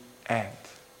the end."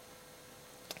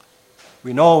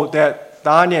 We know that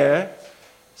Daniel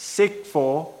sought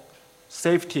for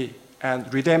safety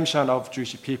and redemption of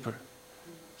Jewish people.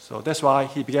 So that's why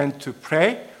he began to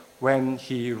pray when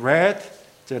he read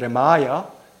Jeremiah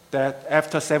that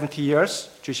after 70 years,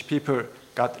 Jewish people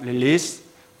got released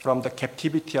from the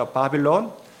captivity of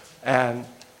Babylon and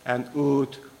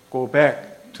would go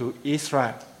back to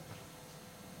Israel.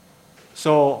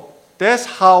 So that's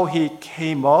how he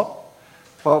came up.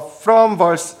 But from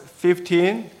verse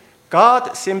 15,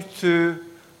 God seems to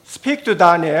speak to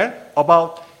Daniel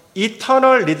about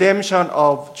eternal redemption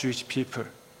of Jewish people.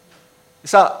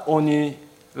 It's not only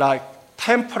like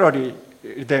temporary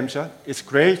redemption. It's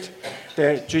great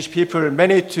that Jewish people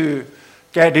managed to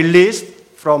get released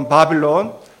from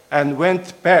Babylon and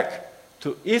went back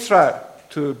to Israel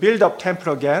to build up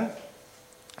temple again.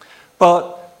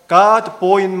 But God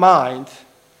bore in mind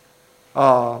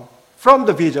from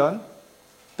the vision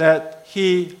that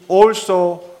he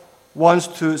also wants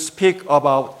to speak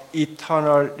about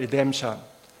eternal redemption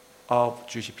of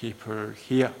Jewish people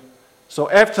here. So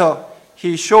after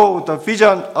he showed the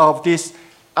vision of this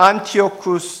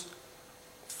Antiochus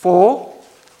IV,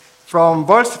 from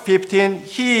verse 15,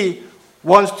 he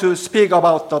wants to speak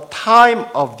about the time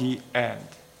of the end.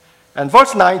 And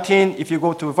verse 19, if you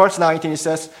go to verse 19, it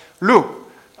says, "Look,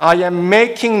 I am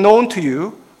making known to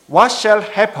you what shall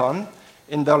happen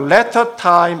in the latter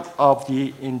time of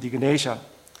the indignation."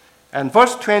 And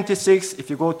verse 26, if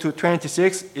you go to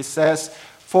 26, it says,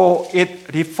 "For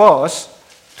it refers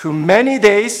to many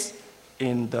days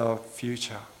in the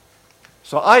future."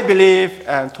 So I believe,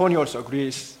 and Tony also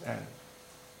agrees, and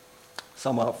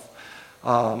some of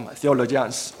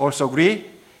theologians also agree,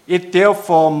 it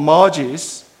therefore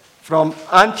merges from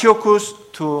Antiochus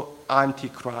to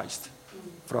Antichrist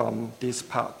from this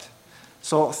part.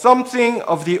 So something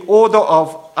of the order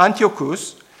of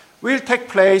Antiochus will take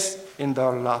place in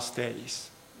the last days.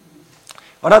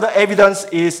 Another evidence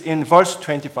is in verse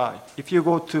 25. If you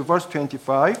go to verse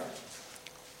 25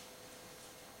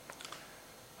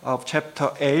 of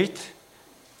chapter 8,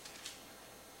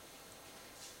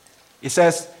 it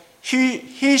says,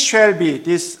 he shall be,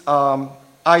 this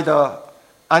either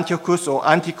Antiochus or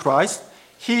Antichrist,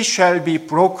 he shall be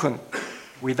broken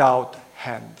without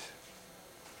hand.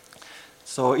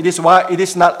 So it is why it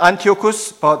is not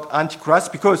Antiochus but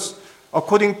Antichrist, because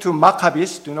according to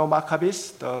Maccabees, do you know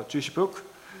Maccabees, the Jewish book,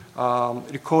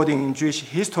 recording Jewish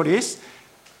histories,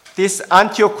 this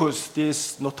Antiochus,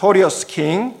 this notorious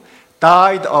king,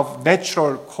 died of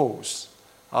natural cause.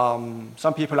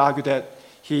 Some people argue that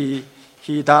he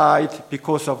died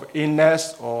because of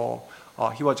illness or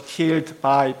he was killed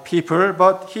by people,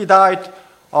 but he died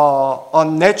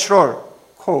on natural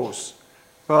cause.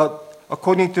 But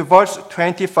according to verse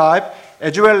 25,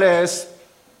 as well as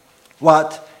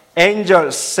what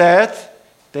angels said,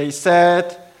 they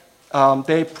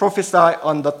prophesy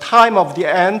on the time of the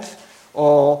end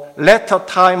or latter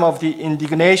time of the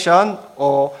indignation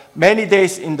or many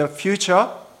days in the future.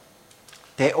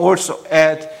 They also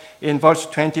add in verse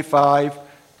 25,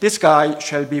 this guy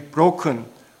shall be broken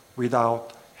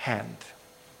without hand.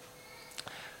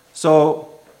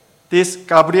 So this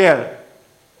Gabriel,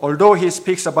 although he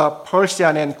speaks about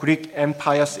Persian and Greek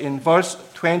empires in verse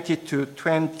 20 to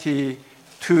 22,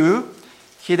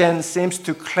 he then seems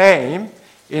to claim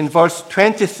in verse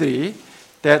 23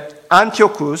 that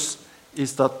Antiochus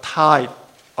is the type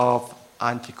of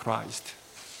Antichrist.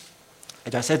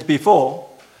 As I said before,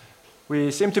 we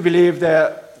seem to believe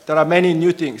that there are many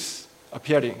new things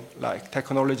appearing, like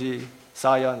technology,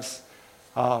 science.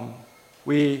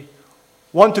 We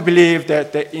want to believe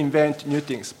that they invent new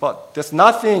things, but there's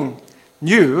nothing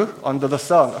new under the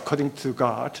sun, according to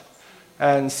God.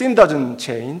 And sin doesn't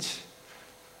change,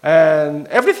 and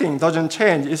everything doesn't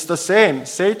change. It's the same.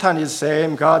 Satan is the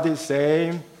same, God is the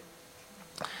same.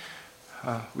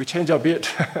 We change a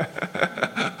bit,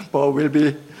 but we'll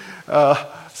be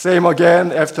same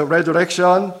again after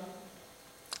resurrection.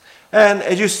 And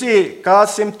as you see, God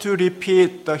seems to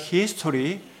repeat the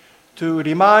history to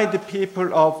remind the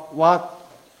people of what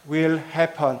will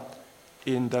happen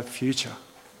in the future.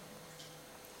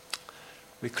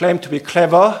 We claim to be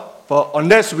clever, but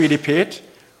unless we repeat,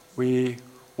 we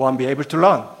won't be able to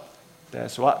learn.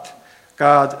 That's what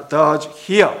God does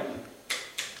here.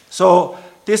 So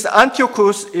this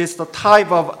Antiochus is the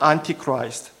type of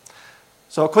Antichrist.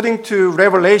 So according to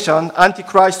Revelation,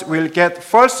 Antichrist will get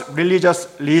first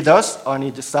religious leaders on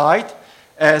his side,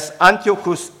 as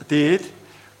Antiochus did,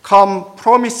 come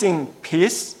promising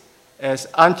peace, as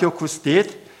Antiochus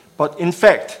did, but in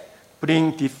fact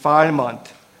bring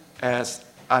defilement, as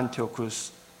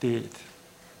Antiochus did.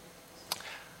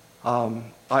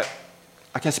 I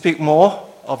can speak more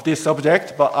of this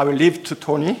subject, but I will leave to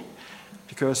Tony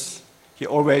because he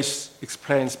always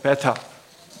explains better.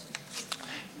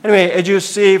 Anyway, as you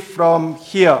see from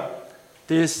here,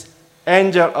 this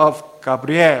angel of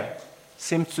Gabriel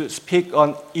seems to speak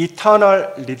on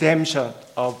eternal redemption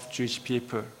of Jewish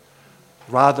people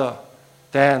rather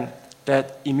than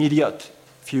that immediate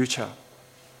future.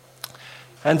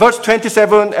 And verse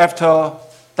 27, after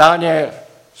Daniel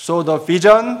saw the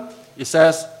vision, it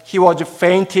says he was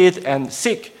fainted and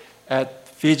sick at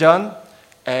vision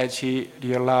as he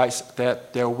realized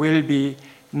that there will be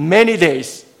many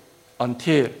days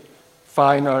until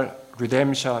final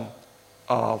redemption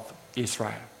of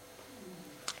Israel.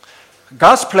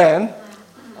 God's plan,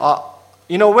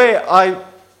 in a way,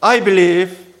 I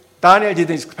believe Daniel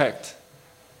didn't expect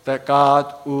that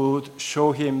God would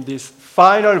show him this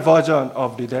final version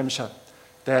of redemption,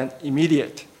 than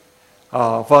immediate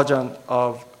version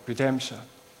of redemption.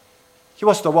 He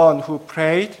was the one who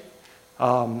prayed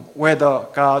whether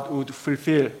God would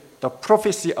fulfill the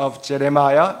prophecy of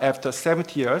Jeremiah after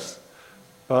 70 years,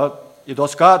 but it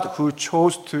was God who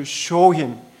chose to show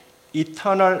him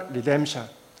eternal redemption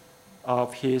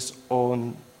of his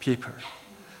own people.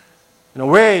 In a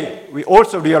way, we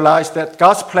also realize that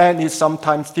God's plan is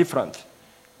sometimes different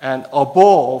and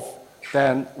above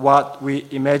than what we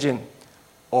imagine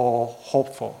or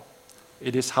hope for.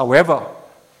 It is, however,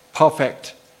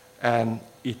 perfect and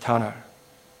eternal.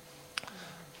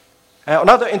 And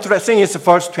another interesting is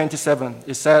verse 27.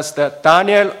 It says that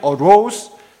Daniel arose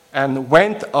and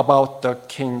went about the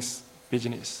king's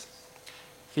business.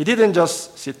 He didn't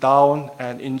just sit down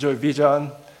and enjoy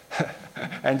vision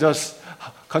and just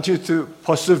continue to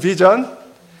pursue vision.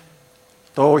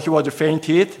 Though he was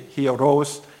fainted, he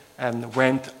arose and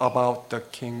went about the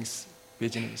king's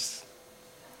business.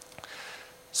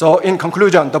 So in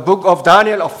conclusion, the book of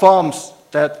Daniel affirms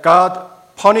that God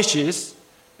punishes,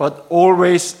 but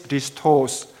always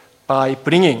restores by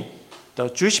bringing the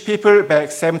Jewish people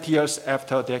back 70 years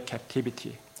after their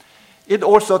captivity. It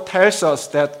also tells us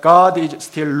that God is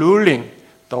still ruling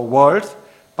the world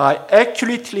by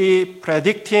accurately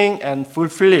predicting and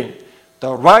fulfilling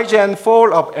the rise and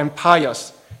fall of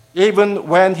empires, even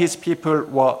when his people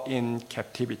were in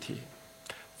captivity.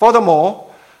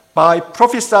 Furthermore, by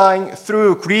prophesying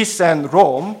through Greece and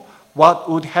Rome what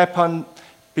would happen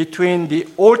between the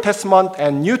Old Testament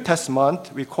and New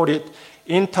Testament, we call it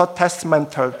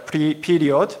intertestamental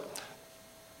period,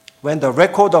 when the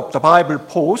record of the Bible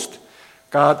paused,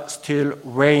 God still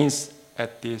reigns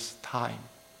at this time.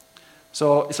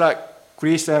 So it's like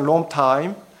Greece and Rome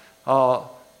time.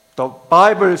 The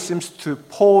Bible seems to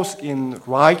pause in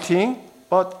writing,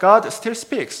 but God still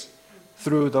speaks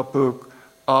through the book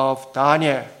of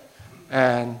Daniel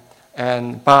and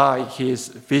by his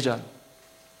vision.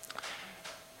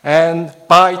 And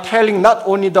by telling not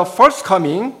only the first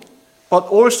coming, but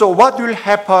also what will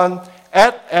happen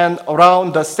at and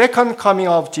around the second coming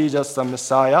of Jesus the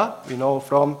Messiah. We know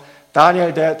from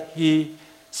Daniel that he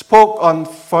spoke on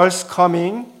first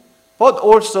coming, but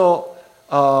also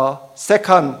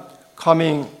second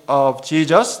coming of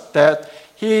Jesus, that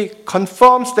he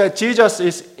confirms that Jesus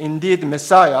is indeed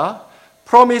Messiah,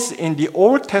 promised in the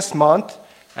Old Testament,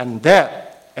 and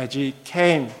that as he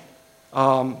came,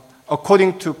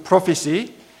 according to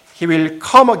prophecy, he will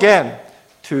come again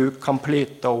to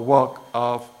complete the work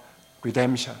of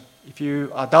redemption. If you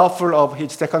are doubtful of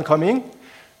his second coming,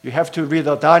 you have to read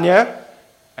Daniel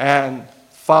and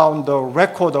found the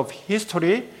record of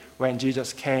history when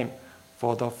Jesus came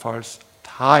for the first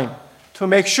time to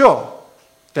make sure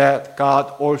that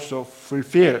God also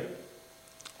fulfilled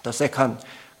the second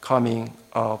coming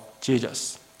of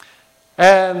Jesus.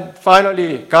 And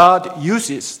finally, God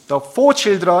uses the 4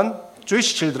 children,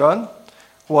 Jewish children,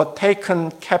 who were taken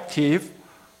captive,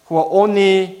 who were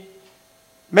only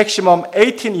maximum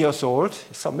 18 years old.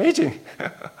 It's amazing.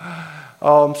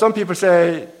 Some people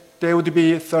say they would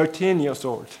be 13 years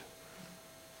old.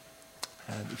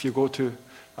 And if you go to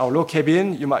our log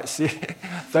cabin, you might see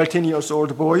 13 years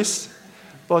old boys.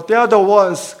 But they are the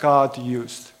ones God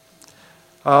used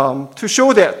to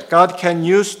show that God can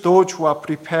use those who are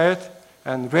prepared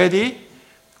and ready,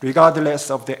 regardless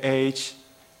of their age,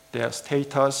 their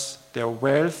status, their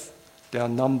wealth, their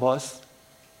numbers,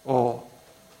 or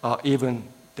even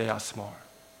they are small.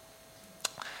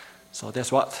 So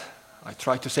that's what I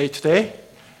try to say today.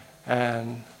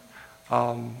 And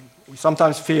we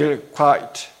sometimes feel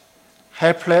quite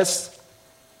helpless,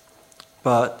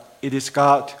 but it is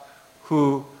God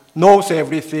who knows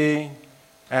everything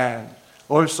and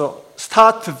also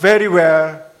starts very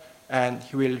well, and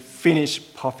he will finish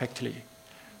perfectly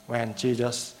when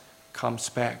Jesus comes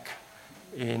back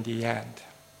in the end.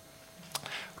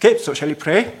 Okay, so shall we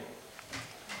pray?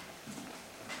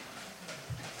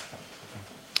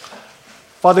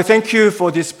 Father, thank you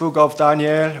for this book of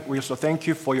Daniel. We also thank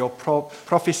you for your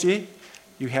prophecy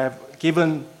you have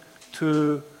given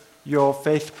to your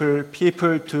faithful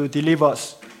people to deliver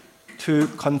us, to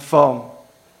confirm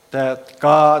that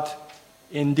God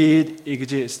indeed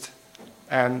exists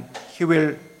and he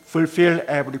will fulfill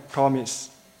every promise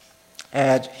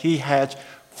as he has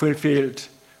fulfilled,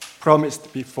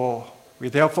 promised before. We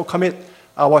therefore commit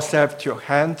ourselves to your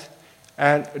hand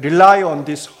and rely on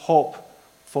this hope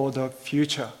for the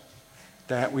future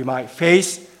that we might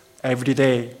face every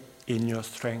day in your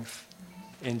strength.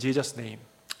 In Jesus' name,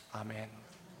 amen.